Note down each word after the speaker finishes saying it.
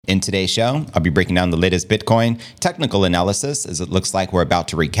In today's show, I'll be breaking down the latest Bitcoin technical analysis as it looks like we're about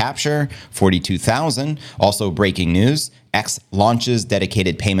to recapture 42,000. Also breaking news, X launches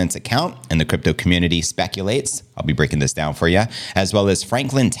dedicated payments account and the crypto community speculates. I'll be breaking this down for you. As well as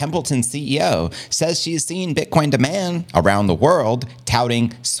Franklin Templeton CEO says she's seen Bitcoin demand around the world,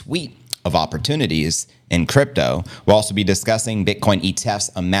 touting suite of opportunities in crypto. We'll also be discussing Bitcoin ETFs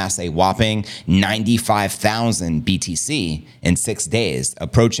amass a whopping 95,000 BTC in 6 days,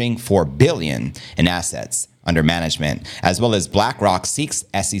 approaching 4 billion in assets under management, as well as BlackRock seeks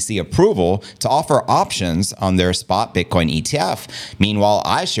SEC approval to offer options on their spot Bitcoin ETF. Meanwhile,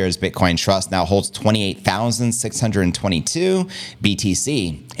 iShares Bitcoin Trust now holds 28,622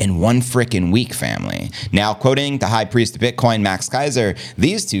 BTC in one freaking week, family. Now, quoting the high priest of Bitcoin, Max Keiser,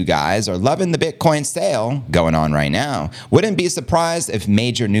 these two guys are loving the Bitcoin sale going on right now. Wouldn't be surprised if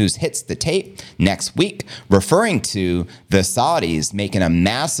major news hits the tape next week, referring to the Saudis making a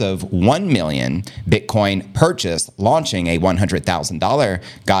massive 1 million Bitcoin purchase, launching a $100,000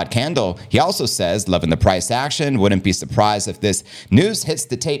 God candle. He also says, loving the price action, wouldn't be surprised if this news hits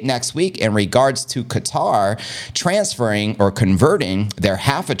the tape next week in regards to Qatar transferring or converting their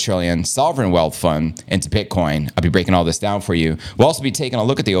 $500 billion sovereign wealth fund into Bitcoin. I'll be breaking all this down for you. We'll also be taking a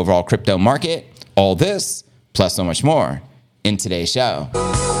look at the overall crypto market. All this, plus so much more, in today's show.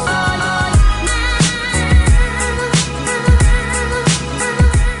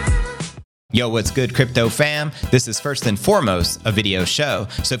 Yo, what's good, crypto fam? This is first and foremost a video show.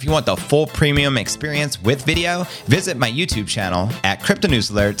 So if you want the full premium experience with video, visit my YouTube channel at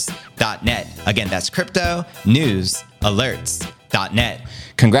cryptonewsalerts.net. Again, that's cryptonewsalerts.net.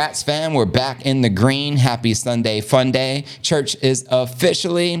 Congrats, fam. We're back in the green. Happy Sunday fun day. Church is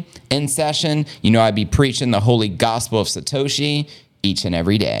officially in session. You know, I be preaching the holy gospel of Satoshi each and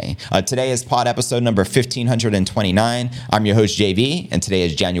every day. Today is pod episode number 1529. I'm your host, JV, and today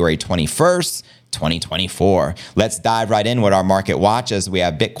is January 21st, 2024. Let's dive right in with our market watch as we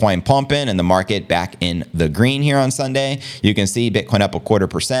have Bitcoin pumping and the market back in the green here on Sunday. You can see Bitcoin up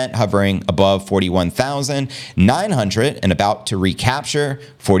 0.25%, hovering above 41,900 and about to recapture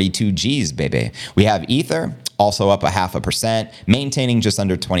 42 G's, baby. We have Ether also up 0.5%, maintaining just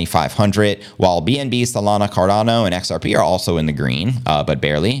under 2,500, while BNB, Solana, Cardano, and XRP are also in the green, but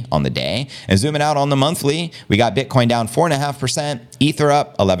barely on the day. And zooming out on the monthly, we got Bitcoin down 4.5%, Ether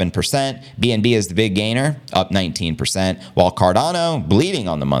up 11%, BNB is the big gainer, up 19%, while Cardano bleeding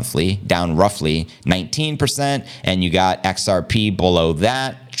on the monthly, down roughly 19%, and you got XRP below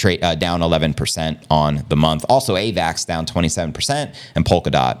that, down 11% on the month. Also, AVAX down 27% and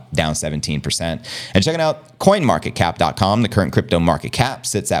Polkadot down 17%. And checking out CoinMarketCap.com, the current crypto market cap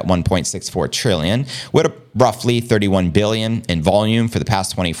sits at 1.64 trillion with a roughly 31 billion in volume for the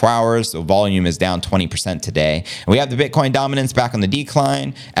past 24 hours. So volume is down 20% today. And we have the Bitcoin dominance back on the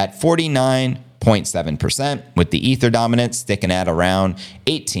decline at 49.7%, with the Ether dominance sticking at around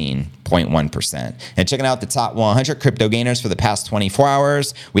 18.1%. And checking out the top 100 crypto gainers for the past 24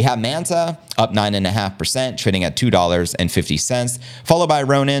 hours, we have Manta up 9.5%, trading at $2.50, followed by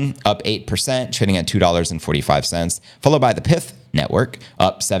Ronin up 8%, trading at $2.45, followed by the Pyth Network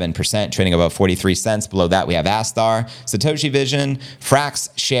up 7%, trading above 43 cents. Below that, we have Astar, Satoshi Vision, Frax,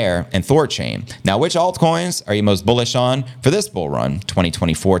 Share, and Thorchain. Now, which altcoins are you most bullish on for this bull run,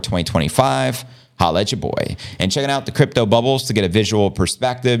 2024-2025? Holla at your boy. And checking out the crypto bubbles to get a visual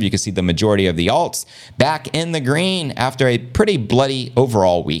perspective, you can see the majority of the alts back in the green after a pretty bloody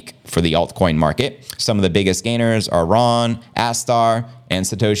overall week for the altcoin market. Some of the biggest gainers are Ron, Astar, and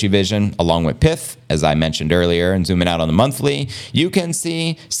Satoshi Vision, along with Pyth, as I mentioned earlier. And zooming out on the monthly, you can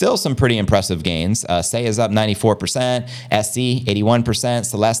see still some pretty impressive gains. Say is up 94%, SC 81%,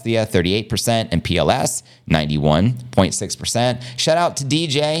 Celestia 38%, and PLS 91.6%. Shout out to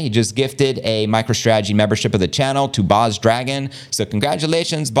DJ. He just gifted a MicroStrategy membership of the channel to Boz Dragon. So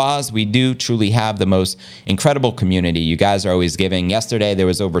congratulations, Boz. We do truly have the most incredible community. You guys are always giving. Yesterday, there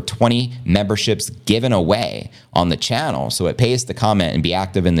was over 20 memberships given away on the channel. So it pays to comment and be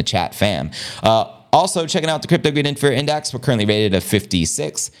active in the chat, fam. Also, checking out the Crypto Greed Inferior Index, we're currently rated at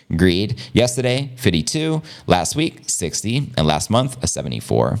 56 greed. Yesterday, 52. Last week, 60. And last month, a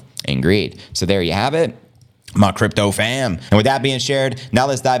 74 in greed. So there you have it, my crypto fam. And with that being shared, now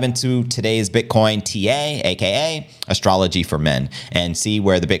let's dive into today's Bitcoin TA, aka Astrology for Men, and see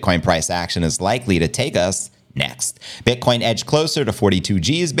where the Bitcoin price action is likely to take us next. Bitcoin edged closer to 42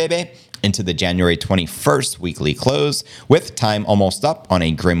 G's, baby, into the January 21st weekly close, with time almost up on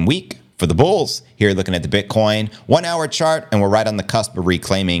a grim week for the bulls. Here, looking at the Bitcoin 1 hour chart, and we're right on the cusp of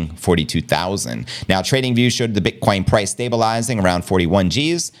reclaiming 42,000. Now, TradingView showed the Bitcoin price stabilizing around 41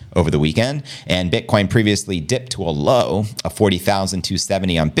 Gs over the weekend, and Bitcoin previously dipped to a low of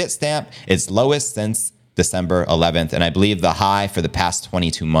 40,270 on Bitstamp, its lowest since December 11th. And I believe the high for the past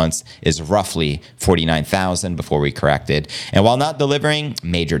 22 months is roughly 49,000 before we corrected. And while not delivering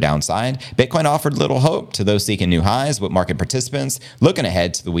major downside, Bitcoin offered little hope to those seeking new highs, with market participants looking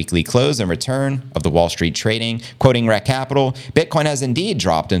ahead to the weekly close and return of the Wall Street trading. Quoting Rec Capital, Bitcoin has indeed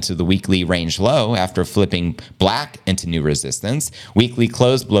dropped into the weekly range low after flipping black into new resistance. Weekly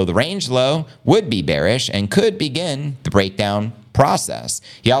close below the range low would be bearish and could begin the breakdown process.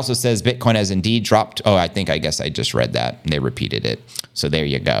 He also says Bitcoin has indeed dropped. I guess I just read that. They repeated it. So there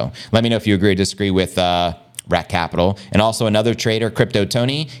you go. Let me know if you agree or disagree with Rat Capital. And also another trader, Crypto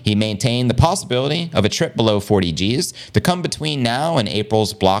Tony, he maintained the possibility of a trip below 40 Gs to come between now and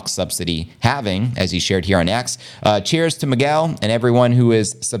April's block subsidy halving, as he shared here on X. Cheers to Miguel and everyone who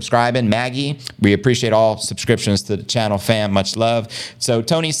is subscribing. Maggie, we appreciate all subscriptions to the channel, fam. Much love. So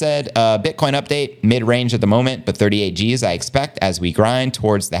Tony said, Bitcoin update, mid-range at the moment, but 38 Gs I expect as we grind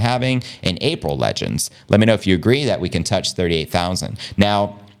towards the halving in April legends. Let me know if you agree that we can touch 38,000.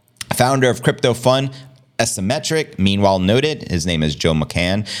 Now, founder of Crypto Fund, Asymmetric, meanwhile, noted, his name is Joe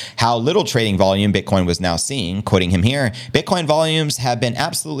McCann, how little trading volume Bitcoin was now seeing. Quoting him here, Bitcoin volumes have been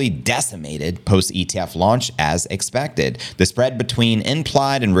absolutely decimated post-ETF launch as expected. The spread between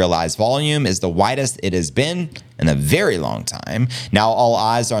implied and realized volume is the widest it has been in a very long time. Now all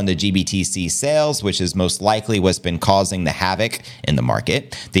eyes are on the GBTC sales, which is most likely what's been causing the havoc in the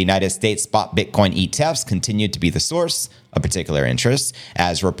market. The United States spot Bitcoin ETFs continue to be the source of particular interest.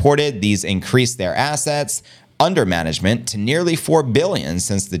 As reported, these increased their assets under management to nearly $4 billion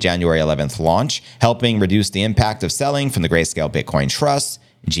since the January 11th launch, helping reduce the impact of selling from the Grayscale Bitcoin Trust,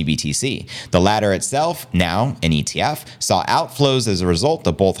 GBTC. The latter itself, now an ETF, saw outflows as a result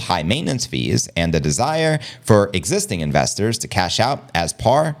of both high maintenance fees and the desire for existing investors to cash out as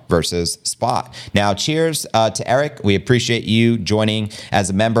par versus spot. Now, cheers to Eric. We appreciate you joining as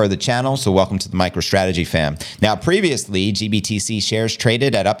a member of the channel, so welcome to the MicroStrategy fam. Now, previously, GBTC shares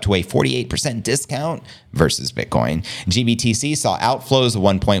traded at up to a 48% discount versus Bitcoin. GBTC saw outflows of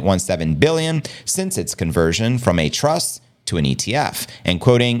 $1.17 billion since its conversion from a trust to an ETF. And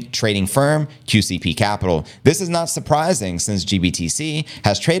quoting trading firm QCP Capital, this is not surprising since GBTC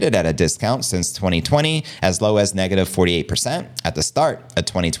has traded at a discount since 2020, as low as negative 48% at the start of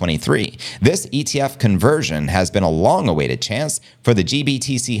 2023. This ETF conversion has been a long-awaited chance for the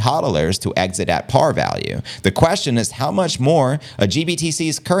GBTC hodlers to exit at par value. The question is how much more of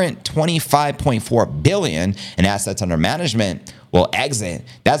GBTC's current $25.4 billion in assets under management will exit?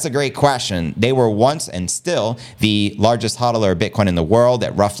 That's a great question. They were once and still the largest hodler of Bitcoin in the world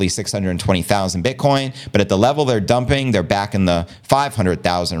at roughly 620,000 Bitcoin. But at the level they're dumping, they're back in the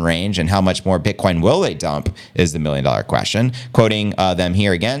 500,000 range. And how much more Bitcoin will they dump is the million-dollar question. Quoting them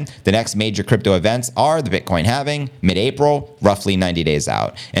here again, the next major crypto events are the Bitcoin halving, mid-April, roughly 90 days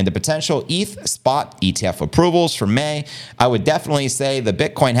out. And the potential ETH spot ETF approvals for May. I would definitely say the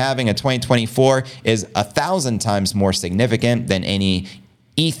Bitcoin halving in 2024 is 1,000 times more significant than any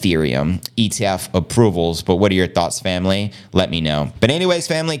Ethereum ETF approvals. But what are your thoughts, family? Let me know. But anyways,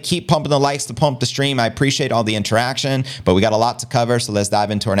 family, keep pumping the likes to pump the stream. I appreciate all the interaction, but we got a lot to cover. So let's dive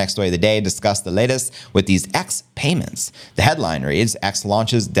into our next story of the day, discuss the latest with these X payments. The headline reads, X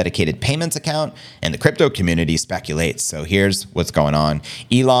launches dedicated payments account and the crypto community speculates. So here's what's going on.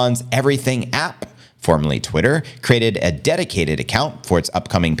 Elon's Everything app, formerly Twitter, created a dedicated account for its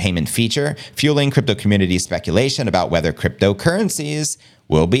upcoming payment feature, fueling crypto community speculation about whether cryptocurrencies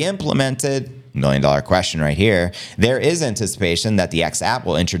will be implemented. Million-dollar question right here. There is anticipation that the X app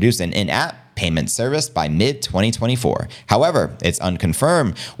will introduce an in-app payment service by mid-2024. However, it's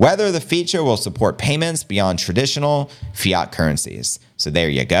unconfirmed whether the feature will support payments beyond traditional fiat currencies. So there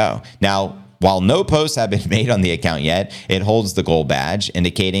you go. Now, while no posts have been made on the account yet, it holds the gold badge,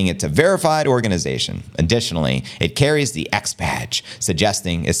 indicating it's a verified organization. Additionally, it carries the X badge,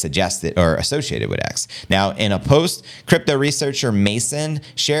 suggesting it's suggested or associated with X. Now, in a post, crypto researcher Mason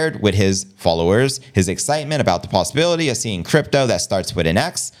shared with his followers his excitement about the possibility of seeing crypto that starts with an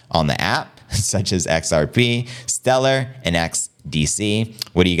X on the app, such as XRP, Stellar, and XDC.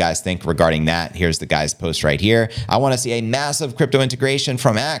 What do you guys think regarding that? Here's the guy's post right here. I want to see a massive crypto integration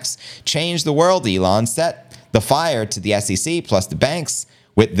from X. Change the world, Elon. Set the fire to the SEC plus the banks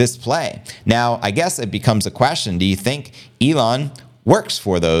with this play. Now, I guess it becomes a question. Do you think Elon works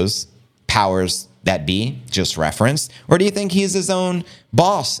for those powers that be just referenced? Or do you think he's his own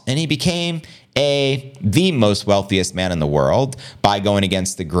boss and he became the most wealthiest man in the world by going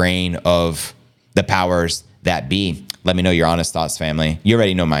against the grain of the powers that be? Let me know your honest thoughts, family. You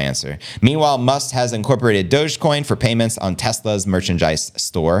already know my answer. Meanwhile, Musk has incorporated Dogecoin for payments on Tesla's merchandise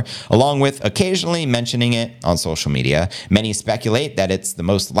store, along with occasionally mentioning it on social media. Many speculate that it's the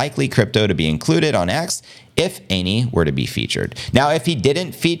most likely crypto to be included on X if any were to be featured. Now, if he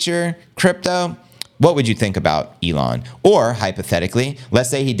didn't feature crypto, what would you think about Elon? Or hypothetically, let's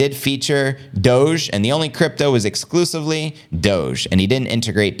say he did feature Doge and the only crypto was exclusively Doge and he didn't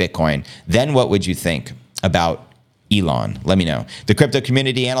integrate Bitcoin. Then what would you think about Elon? Let me know. The crypto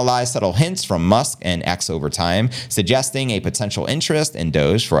community analyzed subtle hints from Musk and X over time, suggesting a potential interest in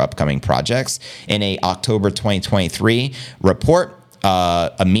Doge for upcoming projects. In a October 2023 report,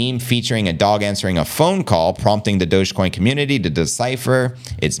 a meme featuring a dog answering a phone call, prompting the Dogecoin community to decipher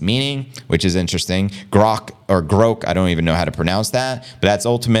its meaning, which is interesting. Grok, I don't even know how to pronounce that, but that's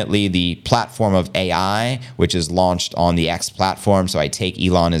ultimately the platform of AI, which is launched on the X platform. So I take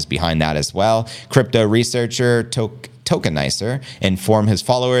Elon is behind that as well. Crypto researcher Tokenizer informed his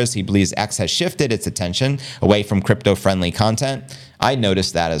followers he believes X has shifted its attention away from crypto-friendly content. I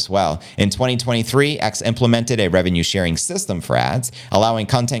noticed that as well. In 2023, X implemented a revenue sharing system for ads, allowing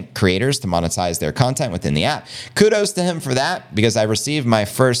content creators to monetize their content within the app. Kudos to him for that, because I received my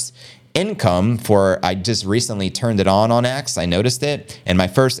first income I just recently turned it on X. I noticed it, and my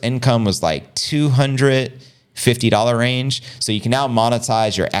first income was like $250 range. So you can now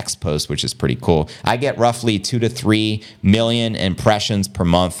monetize your X post, which is pretty cool. I get roughly 2 to 3 million impressions per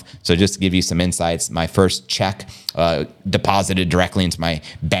month. So just to give you some insights, my first check deposited directly into my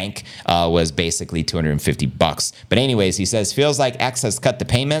bank was basically $250. But anyways, he says, feels like X has cut the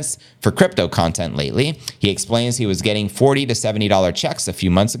payments for crypto content lately. He explains he was getting $40 to $70 checks a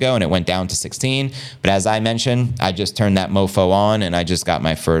few months ago and it went down to 16. But as I mentioned, I just turned that mofo on and I just got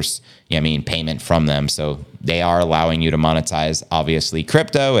my first payment from them. So they are allowing you to monetize, obviously,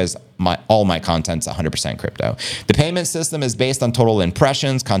 crypto, as all my content's 100% crypto. The payment system is based on total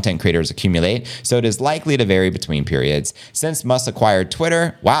impressions content creators accumulate, so it is likely to vary between periods. Since Musk acquired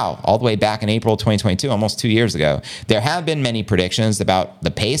Twitter, all the way back in April 2022, almost 2 years ago, there have been many predictions about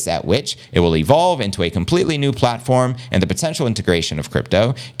the pace at which it will evolve into a completely new platform and the potential integration of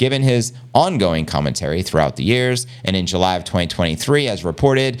crypto, given his ongoing commentary throughout the years. And in July of 2023, as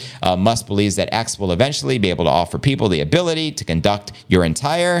reported, Musk believes that X will eventually be able to offer people the ability to conduct your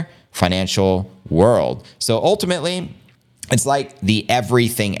entire financial world. So ultimately, it's like the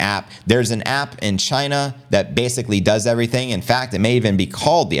everything app. There's an app in China that basically does everything. In fact, it may even be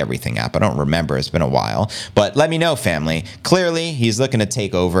called the everything app. I don't remember. It's been a while. But let me know, family. Clearly, he's looking to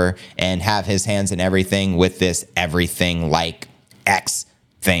take over and have his hands in everything with this everything like X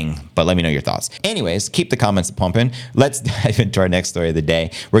thing. But let me know your thoughts. Anyways, keep the comments pumping. Let's dive into our next story of the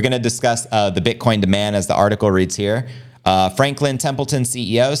day. We're going to discuss the Bitcoin demand, as the article reads here. Franklin Templeton,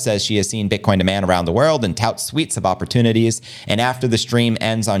 CEO, says she has seen Bitcoin demand around the world and touts suites of opportunities. And after the stream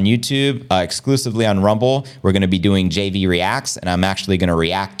ends on YouTube, exclusively on Rumble, we're going to be doing JV Reacts, and I'm actually going to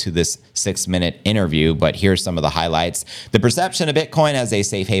react to this 6-minute interview, but here's some of the highlights. The perception of Bitcoin as a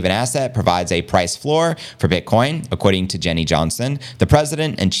safe haven asset provides a price floor for Bitcoin, according to Jenny Johnson, the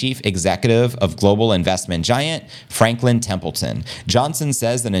president and chief executive of global investment giant Franklin Templeton. Johnson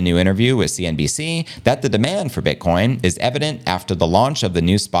says in a new interview with CNBC that the demand for Bitcoin is evident after the launch of the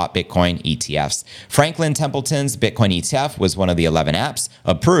new spot Bitcoin ETFs. Franklin Templeton's Bitcoin ETF was one of the 11 apps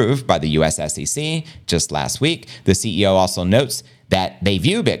approved by the US SEC just last week. The CEO also notes that they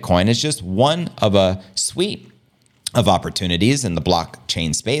view Bitcoin as just one of a suite of opportunities in the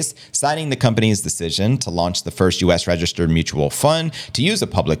blockchain space, citing the company's decision to launch the first U.S. registered mutual fund to use a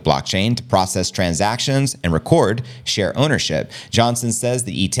public blockchain to process transactions and record share ownership. Johnson says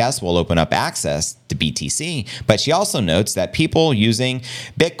the ETFs will open up access to BTC, but she also notes that people using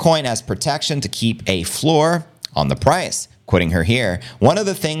Bitcoin as protection to keep a floor on the price. Quoting her here, one of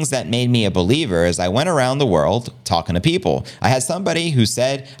the things that made me a believer is I went around the world talking to people. I had somebody who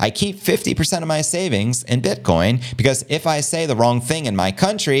said, I keep 50% of my savings in Bitcoin because if I say the wrong thing in my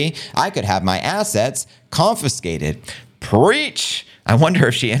country, I could have my assets confiscated. Preach! I wonder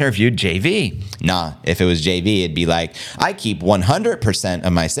if she interviewed JV. Nah, if it was JV, it'd be like, I keep 100%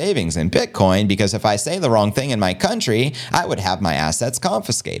 of my savings in Bitcoin because if I say the wrong thing in my country, I would have my assets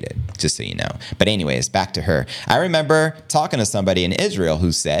confiscated, just so you know. But anyways, back to her. I remember talking to somebody in Israel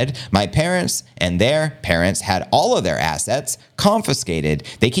who said, my parents and their parents had all of their assets confiscated.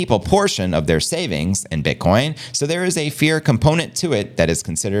 They keep a portion of their savings in Bitcoin, so there is a fear component to it that is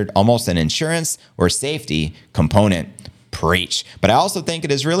considered almost an insurance or safety component. Preach. But I also think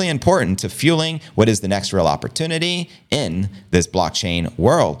it is really important to fueling what is the next real opportunity in this blockchain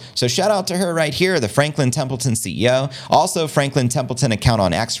world. So shout out to her right here, the Franklin Templeton CEO. Also, Franklin Templeton account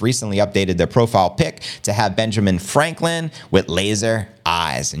on X recently updated their profile pic to have Benjamin Franklin with laser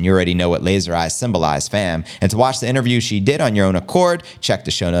eyes. And you already know what laser eyes symbolize, fam. And to watch the interview she did on your own accord, check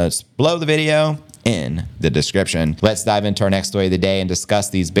the show notes below the video in the description. Let's dive into our next story of the day and discuss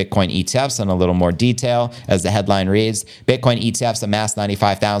these Bitcoin ETFs in a little more detail. As the headline reads, Bitcoin ETFs amassed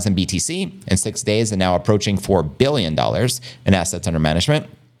 95,000 BTC in 6 days and now approaching $4 billion in assets under management.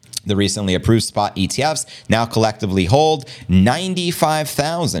 The recently approved spot ETFs now collectively hold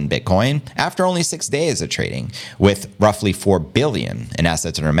 95,000 Bitcoin after only 6 days of trading, with roughly $4 billion in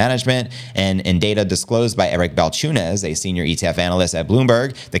assets under management. And in data disclosed by Eric Balchunas, a senior ETF analyst at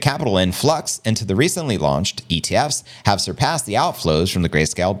Bloomberg, the capital influx into the recently launched ETFs have surpassed the outflows from the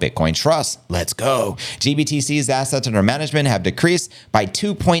Grayscale Bitcoin Trust. Let's go. GBTC's assets under management have decreased by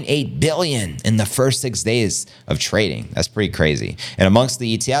 $2.8 billion in the first 6 days of trading. That's pretty crazy. And amongst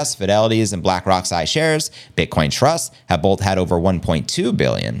the ETFs, Fidelity's and BlackRock's iShares, Bitcoin Trust have both had over $1.2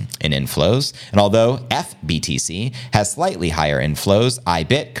 billion in inflows. And although FBTC has slightly higher inflows,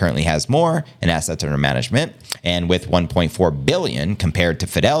 IBIT currently has more in assets under management. And with $1.4 billion compared to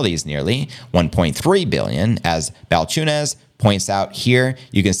Fidelity's nearly $1.3 billion, as Balchunas points out here,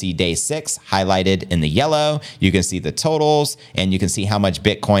 you can see day 6 highlighted in the yellow. You can see the totals, and you can see how much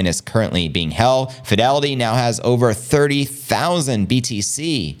Bitcoin is currently being held. Fidelity now has over 30,000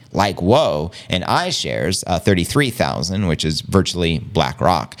 BTC, like whoa, and iShares 33,000, which is virtually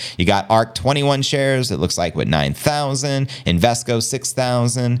BlackRock. You got ARK 21 shares, it looks like, with 9,000, Invesco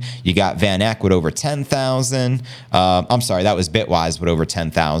 6,000. You got VanEck with over 10,000. I'm sorry, that was Bitwise with over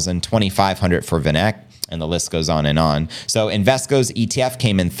 10,000, 2,500 for VanEck. And the list goes on and on. So Invesco's ETF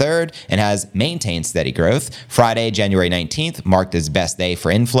came in third and has maintained steady growth. Friday, January 19th, marked its best day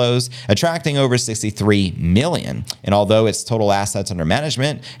for inflows, attracting over 63 million. And although its total assets under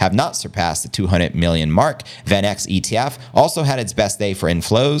management have not surpassed the 200 million mark, VanEck's ETF also had its best day for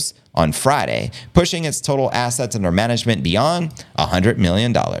inflows on Friday, pushing its total assets under management beyond $100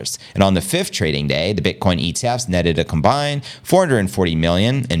 million. And on the 5th trading day, the Bitcoin ETFs netted a combined $440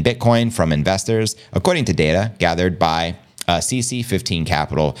 million in Bitcoin from investors, according to data gathered by CC15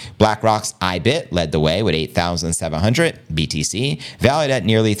 Capital. BlackRock's IBIT led the way with 8,700 BTC, valued at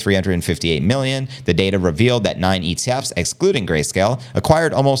nearly $358 million. The data revealed that 9 ETFs, excluding Grayscale,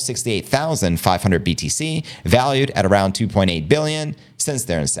 acquired almost 68,500 BTC, valued at around $2.8 billion since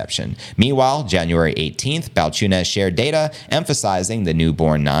their inception. Meanwhile, January 18th, Balchunas shared data emphasizing the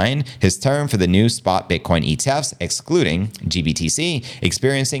newborn 9, his term for the new spot Bitcoin ETFs, excluding GBTC,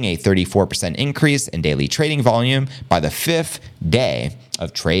 experiencing a 34% increase in daily trading volume by the 5th day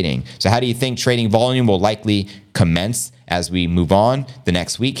of trading. So how do you think trading volume will likely commence as we move on the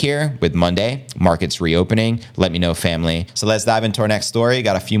next week here with Monday markets reopening? Let me know, family. So let's dive into our next story.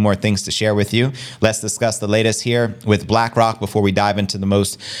 Got a few more things to share with you. Let's discuss the latest here with BlackRock before we dive into the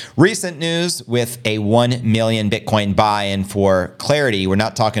most recent news with a 1 million Bitcoin buy. And for clarity, we're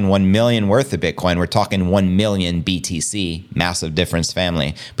not talking 1 million worth of Bitcoin. We're talking 1 million BTC. Massive difference,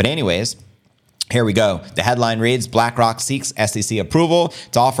 family. But anyways, here we go. The headline reads, BlackRock seeks SEC approval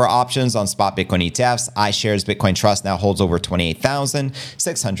to offer options on spot Bitcoin ETFs. iShares Bitcoin Trust now holds over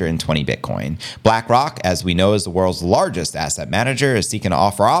 28,620 Bitcoin. BlackRock, as we know, is the world's largest asset manager, is seeking to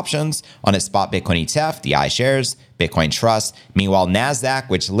offer options on its spot Bitcoin ETF, the iShares Bitcoin Trust. Meanwhile, NASDAQ,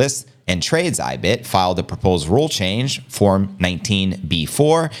 which lists and trades IBIT, filed a proposed rule change, Form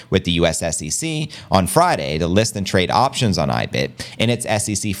 19B4, with the US SEC on Friday to list and trade options on IBIT. In its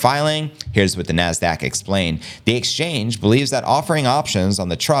SEC filing, here's what the NASDAQ explained. The exchange believes that offering options on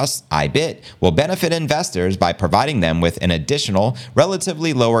the trust, IBIT, will benefit investors by providing them with an additional,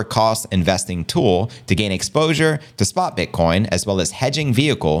 relatively lower cost investing tool to gain exposure to spot Bitcoin, as well as hedging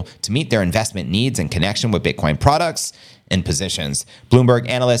vehicle to meet their investment needs in connection with Bitcoin products and positions. Bloomberg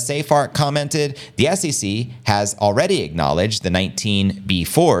analyst Seyfarth commented, the SEC has already acknowledged the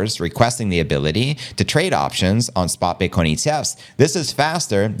 19B4s requesting the ability to trade options on spot Bitcoin ETFs. This is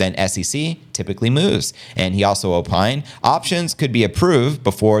faster than SEC typically moves. And he also opined options could be approved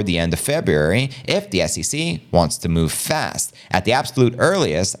before the end of February if the SEC wants to move fast. At the absolute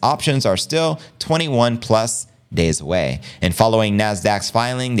earliest, options are still 21 plus days away. And following NASDAQ's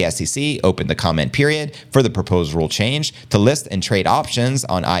filing, the SEC opened the comment period for the proposed rule change to list and trade options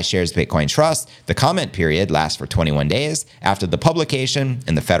on iShares Bitcoin Trust. The comment period lasts for 21 days after the publication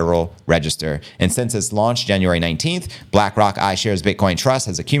in the Federal Register. And since its launch January 19th, BlackRock iShares Bitcoin Trust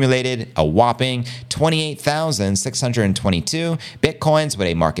has accumulated a whopping 28,622 Bitcoins with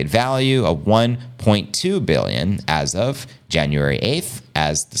a market value of $1.2 billion as of January 8th,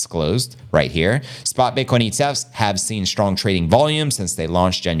 as disclosed right here. Spot Bitcoin ETFs have seen strong trading volume since they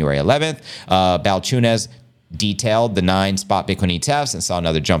launched January 11th. Balchunas detailed the 9 spot Bitcoin ETFs and saw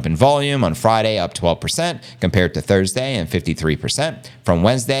another jump in volume on Friday, up 12% compared to Thursday and 53% from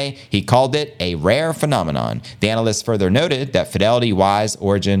Wednesday. He called it a rare phenomenon. The analyst further noted that Fidelity Wise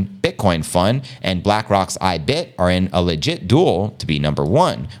Origin Bitcoin Fund and BlackRock's iBit are in a legit duel to be number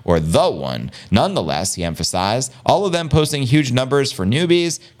one, or the one. Nonetheless, he emphasized, all of them posting huge numbers for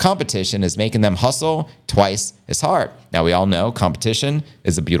newbies. Competition is making them hustle twice as hard. Now, we all know competition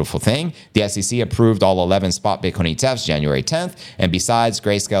is a beautiful thing. The SEC approved all 11 spot Bitcoin ETFs January 10th, and besides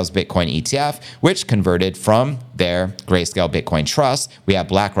Grayscale's Bitcoin ETF, which converted from their Grayscale Bitcoin Trust, we have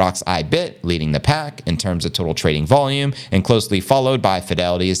BlackRock's iBit leading the pack in terms of total trading volume, and closely followed by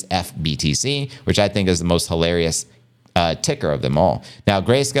Fidelity's FBTC, which I think is the most hilarious ticker of them all. Now,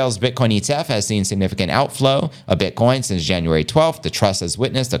 Grayscale's Bitcoin ETF has seen significant outflow of Bitcoin since January 12th. The trust has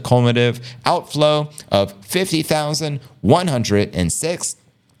witnessed a cumulative outflow of 50,106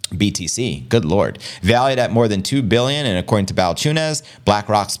 BTC. Good Lord. Valued at more than $2 billion, and according to Balchunas,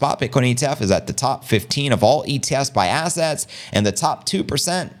 BlackRock's spot Bitcoin ETF is at the top 15 of all ETFs by assets and the top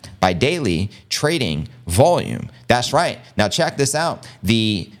 2% by daily trading volume. That's right. Now check this out.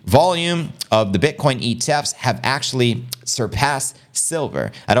 The volume of the Bitcoin ETFs have actually surpassed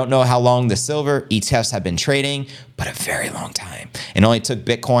silver. I don't know how long the silver ETFs have been trading, but a very long time. It only took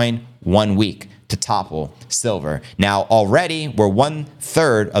Bitcoin 1 week to topple silver. Now already we're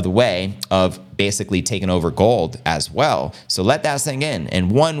 1/3 of the way of basically taking over gold as well. So let that sink in. In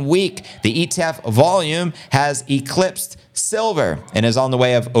 1 week, the ETF volume has eclipsed silver and is on the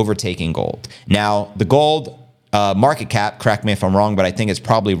way of overtaking gold. Now the gold market cap, correct me if I'm wrong, but I think it's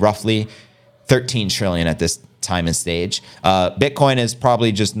probably roughly 13 trillion at this time and stage. Bitcoin is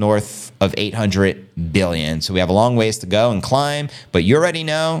probably just north of 800 billion. So we have a long ways to go and climb, but you already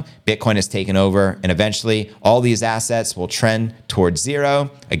know Bitcoin has taken over, and eventually all these assets will trend towards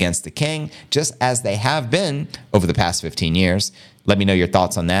zero against the king, just as they have been over the past 15 years. Let me know your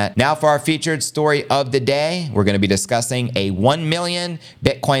thoughts on that. Now for our featured story of the day, we're going to be discussing a 1 million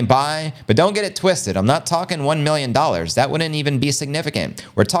Bitcoin buy, but don't get it twisted. I'm not talking $1 million. That wouldn't even be significant.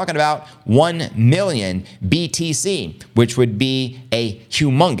 We're talking about 1 million BTC, which would be a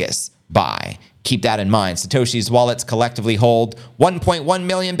humongous buy. Keep that in mind. Satoshi's wallets collectively hold 1.1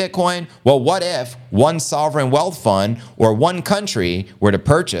 million Bitcoin. Well, what if one sovereign wealth fund or one country were to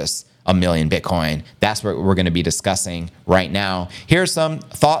purchase 1 million Bitcoin? That's what we're going to be discussing right now. Here's some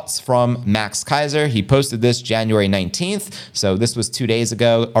thoughts from Max Keiser. He posted this January 19th. So this was 2 days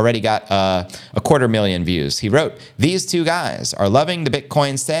ago. Already got a 250,000 views. He wrote, "These two guys are loving the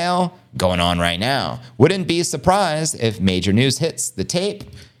Bitcoin sale going on right now. Wouldn't be surprised if major news hits the tape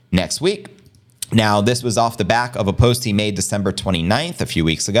next week." Now, this was off the back of a post he made December 29th, a few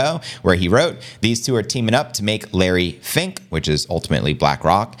weeks ago, where he wrote, "These two are teaming up to make Larry Fink, which is ultimately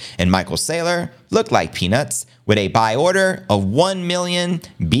BlackRock, and Michael Saylor look like peanuts with a buy order of 1 million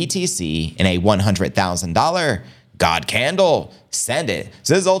BTC and a $100,000 God candle. Send it."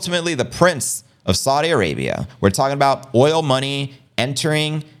 So this is ultimately the Prince of Saudi Arabia. We're talking about oil money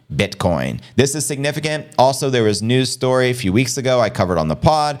entering Bitcoin. This is significant. Also, there was a news story a few weeks ago I covered on the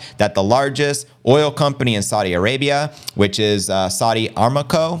pod that the largest oil company in Saudi Arabia, which is Saudi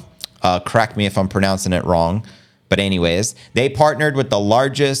Aramco, correct me if I'm pronouncing it wrong, but anyways, they partnered with the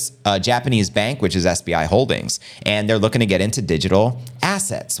largest Japanese bank, which is SBI Holdings, and they're looking to get into digital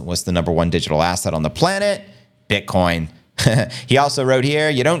assets. What's the number one digital asset on the planet? Bitcoin. He also wrote here,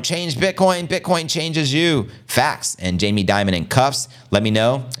 "You don't change Bitcoin, Bitcoin changes you." Facts. And Jamie Dimon in cuffs. Let me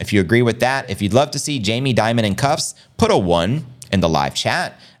know if you agree with that. If you'd love to see Jamie Dimon in cuffs, put a 1 in the live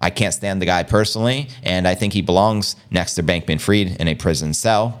chat. I can't stand the guy personally, and I think he belongs next to Bankman-Fried in a prison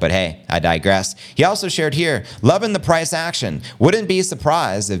cell. But hey, I digress. He also shared here, "Loving the price action. Wouldn't be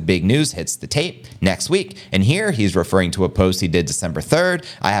surprised if big news hits the tape next week." And here he's referring to a post he did December 3rd.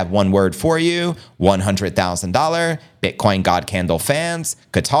 "I have one word for you, $100,000. Bitcoin God Candle fans,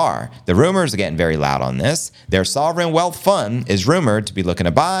 Qatar. The rumors are getting very loud on this. Their sovereign wealth fund is rumored to be looking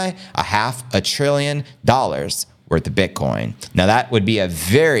to buy $500 billion worth of Bitcoin." Now that would be a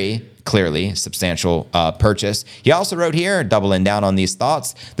very clearly substantial purchase. He also wrote here, doubling down on these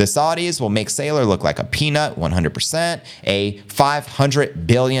thoughts, the Saudis will make Saylor look like a peanut 100%. A $500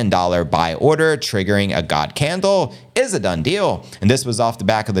 billion buy order triggering a God candle is a done deal. And this was off the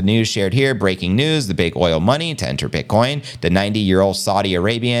back of the news shared here. Breaking news, the big oil money to enter Bitcoin. The 90-year-old Saudi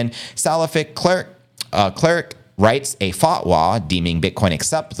Arabian Salafic cleric writes a fatwa deeming Bitcoin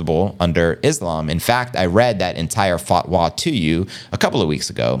acceptable under Islam. In fact, I read that entire fatwa to you a couple of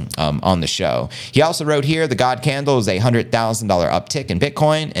weeks ago on the show. He also wrote here, the God candle is a $100,000 uptick in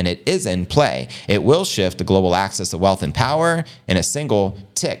Bitcoin, and it is in play. It will shift the global access to wealth and power in a single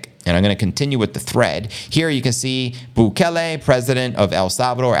tick. And I'm going to continue with the thread. Here you can see Bukele, president of El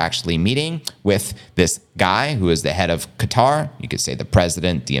Salvador, actually meeting with this guy who is the head of Qatar. You could say the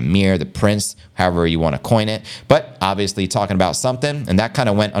president, the emir, the prince, however you want to coin it. But obviously talking about something, and that kind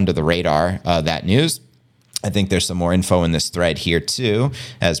of went under the radar, that news. I think there's some more info in this thread here too.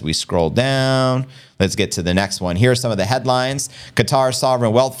 As we scroll down, let's get to the next one. Here are some of the headlines. Qatar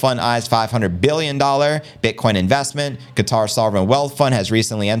Sovereign Wealth Fund eyes $500 billion Bitcoin investment. Qatar Sovereign Wealth Fund has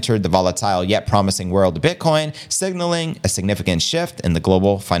recently entered the volatile yet promising world of Bitcoin, signaling a significant shift in the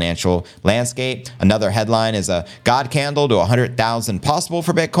global financial landscape. Another headline is a God candle to 100,000 possible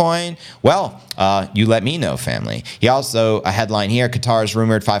for Bitcoin. Well, you let me know, family. He also, a headline here, Qatar's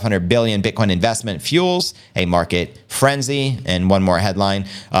rumored 500 billion Bitcoin investment fuels a market frenzy. And one more headline,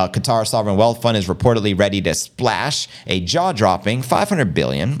 Qatar Sovereign Wealth Fund is reportedly ready to splash a jaw-dropping 500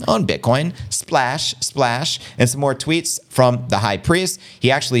 billion on Bitcoin. Splash, splash. And some more tweets from the high priest. He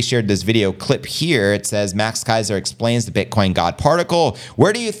actually shared this video clip here. It says, Max Keiser explains the Bitcoin God particle.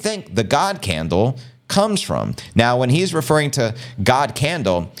 Where do you think the God candle comes from? Now, when he's referring to God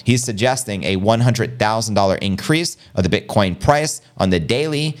candle, he's suggesting a $100,000 increase of the Bitcoin price on the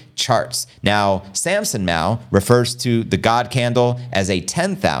daily charts. Now, Samson Mao refers to the God candle as a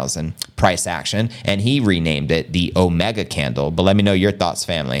 10,000 price action, and he renamed it the Omega candle. But let me know your thoughts,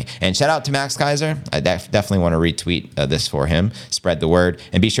 family. And shout out to Max Keiser. I definitely want to retweet this for him. Spread the word.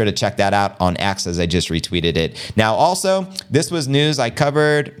 And be sure to check that out on X, as I just retweeted it. Now, also, this was news I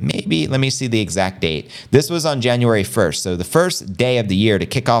covered, maybe, let me see the exact date. This was on January 1st. So the first day of the year to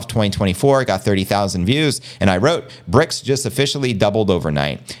kick off 2024, got 30,000 views. And I wrote, BRICS just officially doubled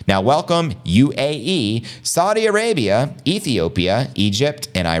overnight. Now, welcome UAE, Saudi Arabia, Ethiopia, Egypt,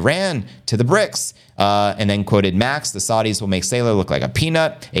 and Iran to the BRICS. And then quoted Max, the Saudis will make Saylor look like a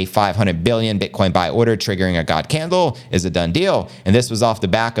peanut. A 500 billion Bitcoin buy order triggering a God candle is a done deal. And this was off the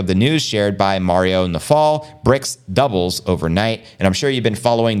back of the news shared by Mario Nafal. BRICS doubles overnight. And I'm sure you've been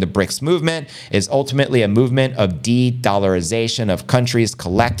following the BRICS movement. It's ultimately a movement of de-dollarization of countries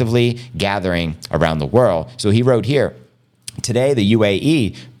collectively gathering around the world. So he wrote here, today the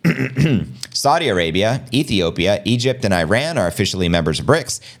UAE, Saudi Arabia, Ethiopia, Egypt, and Iran are officially members of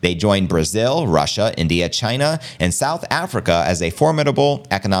BRICS. They joined Brazil, Russia, India, China, and South Africa as a formidable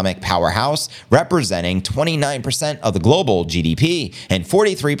economic powerhouse, representing 29% of the global GDP and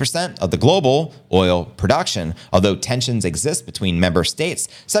 43% of the global oil production. Although tensions exist between member states,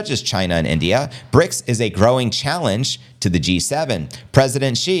 such as China and India, BRICS is a growing challenge to the G7.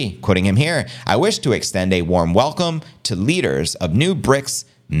 President Xi, quoting him here, I wish to extend a warm welcome to leaders of new BRICS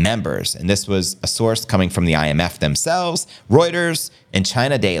members. And this was a source coming from the IMF themselves, Reuters, and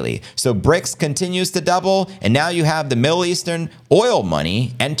China Daily. So BRICS continues to double, and now you have the Middle Eastern oil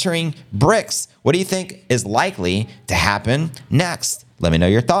money entering BRICS. What do you think is likely to happen next? Let me know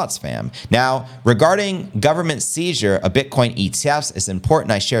your thoughts, fam. Now, regarding government seizure of Bitcoin ETFs, it's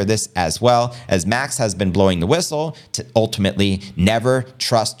important I share this as well, as Max has been blowing the whistle to ultimately never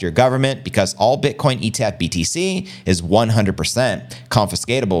trust your government, because all Bitcoin ETF BTC is 100%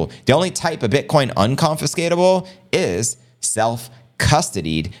 confiscatable. The only type of Bitcoin unconfiscatable is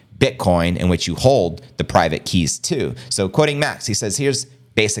self-custodied Bitcoin, in which you hold the private keys to. So quoting Max, he says, here's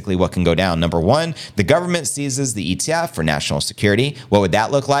basically what can go down. Number one, the government seizes the ETF for national security. What would that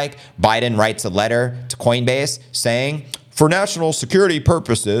look like? Biden writes a letter to Coinbase saying, for national security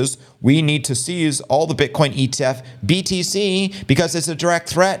purposes, we need to seize all the Bitcoin ETF BTC because it's a direct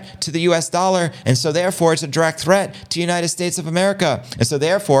threat to the US dollar. And so therefore, it's a direct threat to the United States of America. And so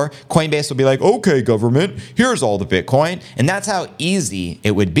therefore, Coinbase will be like, okay, government, here's all the Bitcoin. And that's how easy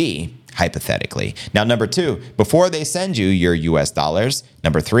it would be, hypothetically. Now, number two, before they send you your US dollars.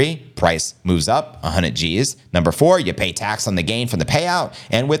 Number three, price moves up 100 G's. Number four, you pay tax on the gain from the payout.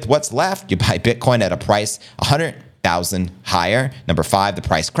 And with what's left, you buy Bitcoin at a price 100 100,000 higher. Number 5, the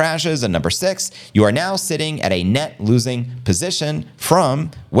price crashes. And number 6, you are now sitting at a net losing position from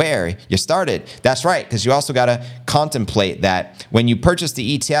where you started. That's right, because you also got to contemplate that when you purchase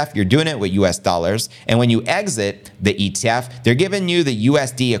the ETF, you're doing it with US dollars. And when you exit the ETF, they're giving you the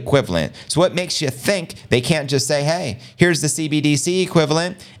USD equivalent. So what makes you think they can't just say, hey, here's the CBDC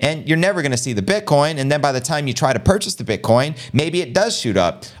equivalent, and you're never going to see the Bitcoin. And then by the time you try to purchase the Bitcoin, maybe it does shoot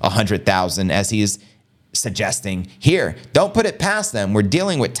up 100,000 as he's suggesting here. Don't put it past them. We're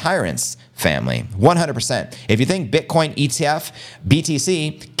dealing with tyrants, family. 100%. If you think Bitcoin ETF,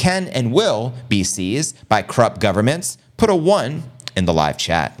 BTC, can and will be seized by corrupt governments, put a 1 in the live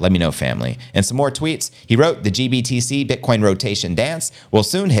chat. Let me know, family. And some more tweets. He wrote, the GBTC Bitcoin rotation dance will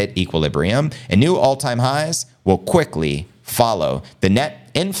soon hit equilibrium, and new all-time highs will quickly follow. The net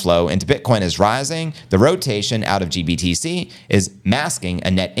inflow into Bitcoin is rising. The rotation out of GBTC is masking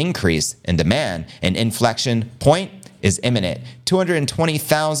a net increase in demand. An inflection point is imminent.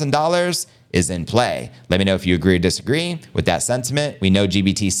 $220,000 is in play. Let me know if you agree or disagree with that sentiment. We know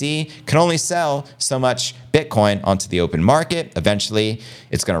GBTC can only sell so much Bitcoin onto the open market. Eventually,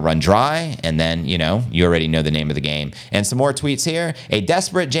 it's going to run dry, and then, you already know the name of the game. And some more tweets here. A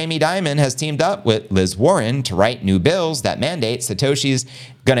desperate Jamie Dimon has teamed up with Liz Warren to write new bills that mandate Satoshi's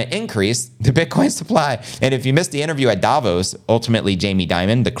going to increase the Bitcoin supply. And if you missed the interview at Davos, ultimately Jamie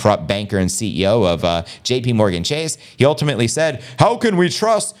Dimon, the corrupt banker and CEO of JP Morgan Chase, he ultimately said, how can we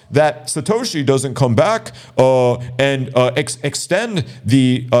trust that Satoshi doesn't come back and extend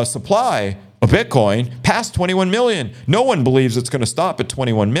the supply of Bitcoin past 21 million? No one believes it's going to stop at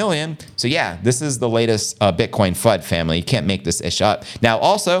 21 million. So yeah, this is the latest Bitcoin FUD, family. You can't make this ish up. Now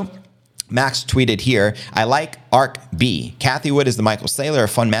also, Max tweeted here, I like ARK-B. Cathie Wood is the Michael Saylor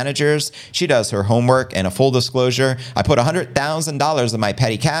of fund managers. She does her homework, and a full disclosure, I put $100,000 of my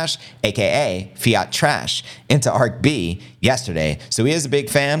petty cash, aka fiat trash, into ARK-B yesterday. So he is a big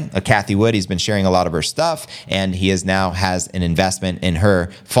fan of Cathie Wood. He's been sharing a lot of her stuff, and he is now has an investment in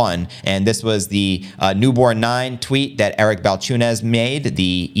her fund. And this was the Newborn 9 tweet that Eric Balchunas made,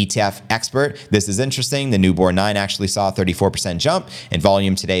 the ETF expert. This is interesting. The Newborn 9 actually saw a 34% jump in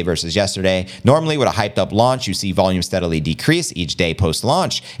volume today versus yesterday. Normally, with a hyped up launch, you see volume steadily decrease each day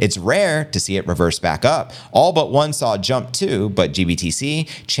post-launch. It's rare to see it reverse back up. All but one saw a jump too, but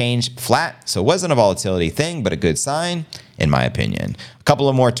GBTC changed flat. So it wasn't a volatility thing, but a good sign, in my opinion. A couple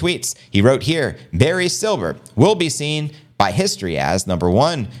of more tweets. He wrote here, Barry Silbert will be seen by history as, number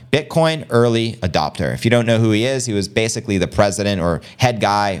 1, Bitcoin early adopter. If you don't know who he is, he was basically the president or head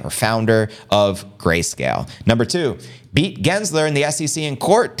guy or founder of Grayscale. Number 2, beat Gensler and the SEC in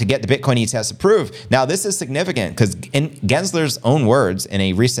court to get the Bitcoin ETFs approved. Now, this is significant because in Gensler's own words in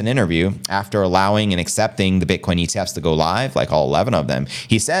a recent interview, after allowing and accepting the Bitcoin ETFs to go live, like all 11 of them,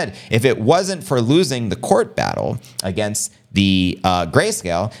 he said, if it wasn't for losing the court battle against the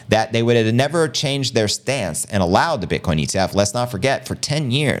Grayscale, that they would have never changed their stance and allowed the Bitcoin ETF. Let's not forget, for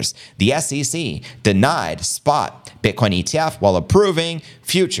 10 years, the SEC denied spot Bitcoin ETF while approving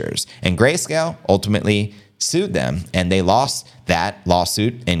futures. And Grayscale ultimately sued them, and they lost that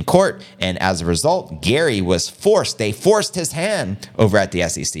lawsuit in court. And as a result, Gary was they forced his hand over at the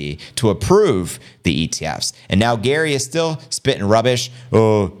SEC to approve the ETFs. And now Gary is still spitting rubbish.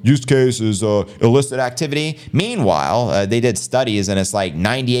 Use cases, illicit activity. Meanwhile, they did studies, and it's like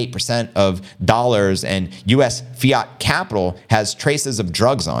 98% of dollars and US fiat capital has traces of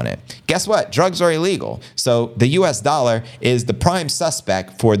drugs on it. Guess what? Drugs are illegal. So the US dollar is the prime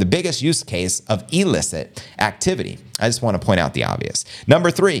suspect for the biggest use case of illicit activity. I just want to point out the obvious. Number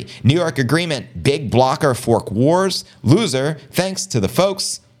 3, New York agreement, big blocker fork wars, loser, thanks to the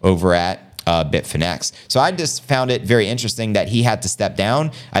folks over at Bitfinex. So I just found it very interesting that he had to step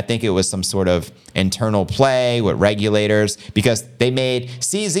down. I think it was some sort of internal play with regulators because they made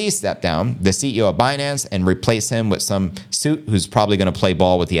CZ step down, the CEO of Binance, and replace him with some suit who's probably going to play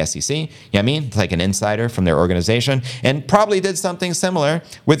ball with the SEC. You know what I mean? It's like an insider from their organization, and probably did something similar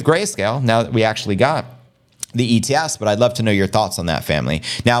with Grayscale now that we actually got the ETFs, but I'd love to know your thoughts on that, family.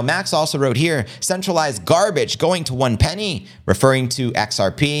 Now, Max also wrote here, centralized garbage going to 1 penny, referring to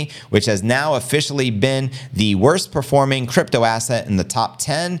XRP, which has now officially been the worst performing crypto asset in the top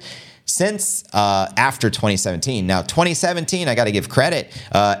 10 since after 2017. Now, 2017, I got to give credit.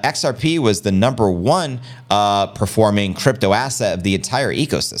 XRP was the number 1 performing crypto asset of the entire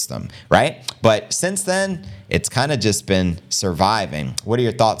ecosystem, right? But since then, it's kind of just been surviving. What are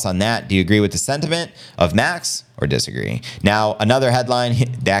your thoughts on that? Do you agree with the sentiment of Max or disagree? Now, another headline,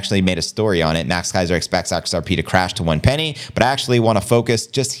 they actually made a story on it. Max Keiser expects XRP to crash to 1 penny, but I actually want to focus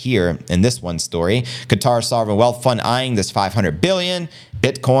just here in this one story. Qatar Sovereign Wealth Fund eyeing this $500 billion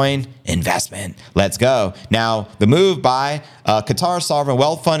Bitcoin investment. Let's go. Now, the move by Qatar Sovereign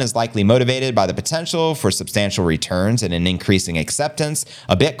Wealth Fund is likely motivated by the potential for substantial returns and an increasing acceptance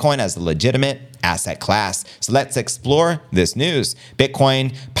of Bitcoin as a legitimate asset class. So let's explore this news.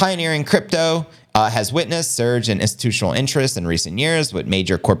 Bitcoin, pioneering crypto, has witnessed surge in institutional interest in recent years, with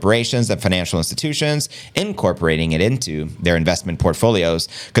major corporations and financial institutions incorporating it into their investment portfolios.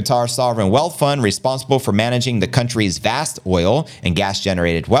 Qatar Sovereign Wealth Fund, responsible for managing the country's vast oil and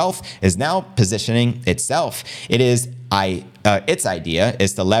gas-generated wealth, is now positioning itself. Its idea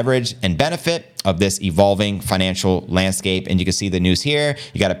is to leverage and benefit of this evolving financial landscape. And you can see the news here.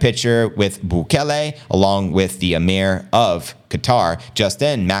 You got a picture with Bukele along with the Emir of Qatar. Just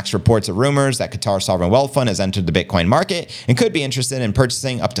in, Max reports of rumors that Qatar Sovereign Wealth Fund has entered the Bitcoin market and could be interested in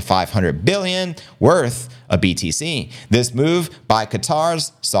purchasing up to $500 billion worth of BTC. This move by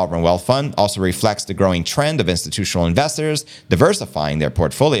Qatar's Sovereign Wealth Fund also reflects the growing trend of institutional investors diversifying their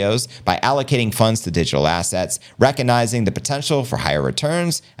portfolios by allocating funds to digital assets, recognizing the potential for higher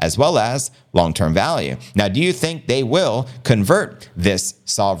returns as well as long-term value. Now, do you think they will convert this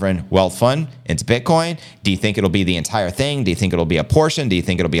sovereign wealth fund into Bitcoin? Do you think it'll be the entire thing? Do you think it'll be a portion? Do you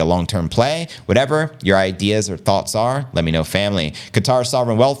think it'll be a long-term play? Whatever your ideas or thoughts are, let me know, family. Qatar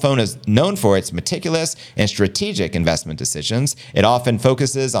Sovereign Wealth Fund is known for its meticulous and strategic investment decisions. It often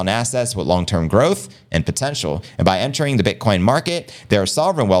focuses on assets with long-term growth and potential. And by entering the Bitcoin market, their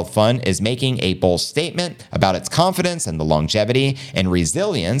sovereign wealth fund is making a bold statement about its confidence in the longevity and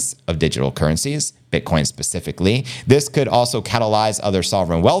resilience of digital currencies, Bitcoin specifically. This could also catalyze other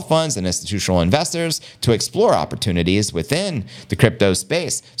sovereign wealth funds and institutional investors to explore opportunities within the crypto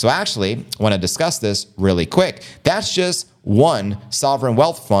space. So actually, I want to discuss this really quick. That's just one sovereign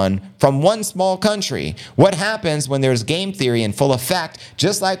wealth fund from one small country. What happens when there's game theory in full effect,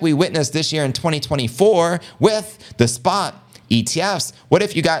 just like we witnessed this year in 2024 with the spot ETFs? What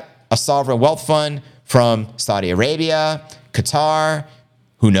if you got a sovereign wealth fund from Saudi Arabia, Qatar,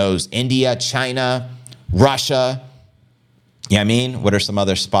 who knows, India, China, Russia? You know what I mean? What are some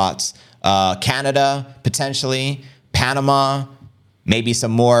other spots? Canada, potentially, Panama, maybe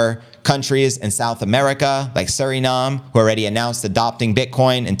some more countries in South America like Suriname, who already announced adopting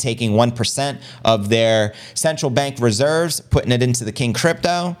Bitcoin and taking 1% of their central bank reserves, putting it into the King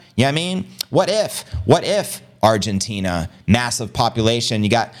crypto. You know what I mean? What if Argentina, massive population. You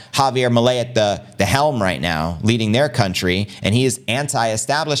got Javier Milei at the helm right now, leading their country, and he is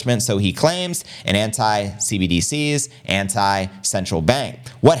anti-establishment, so he claims, and anti-CBDCs, anti-central bank.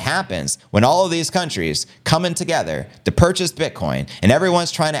 What happens when all of these countries coming together to purchase Bitcoin, and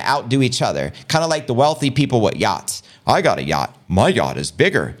everyone's trying to outdo each other, kind of like the wealthy people with yachts? I got a yacht. My yacht is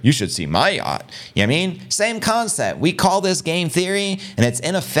bigger. You should see my yacht. You know what I mean? Same concept. We call this game theory, and it's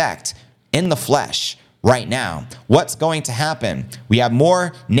in effect, in the flesh. Right now, what's going to happen? We have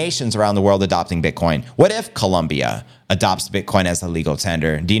more nations around the world adopting Bitcoin. What if Colombia adopts Bitcoin as a legal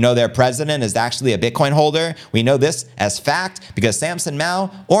tender? Do you know their president is actually a Bitcoin holder? We know this as fact because Samson Mow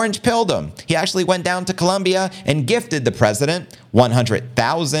orange pilled him. He actually went down to Colombia and gifted the president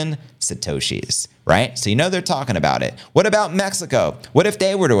 100,000 Satoshis, right? So you know they're talking about it. What about Mexico? What if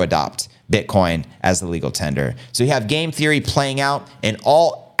they were to adopt Bitcoin as a legal tender? So you have game theory playing out in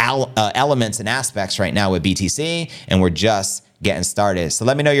all elements and aspects right now with BTC, and we're just getting started. So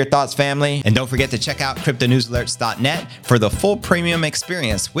let me know your thoughts, family. And don't forget to check out cryptonewsalerts.net for the full premium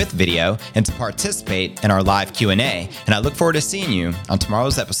experience with video and to participate in our live Q&A. And I look forward to seeing you on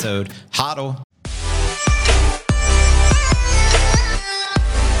tomorrow's episode. Hodl.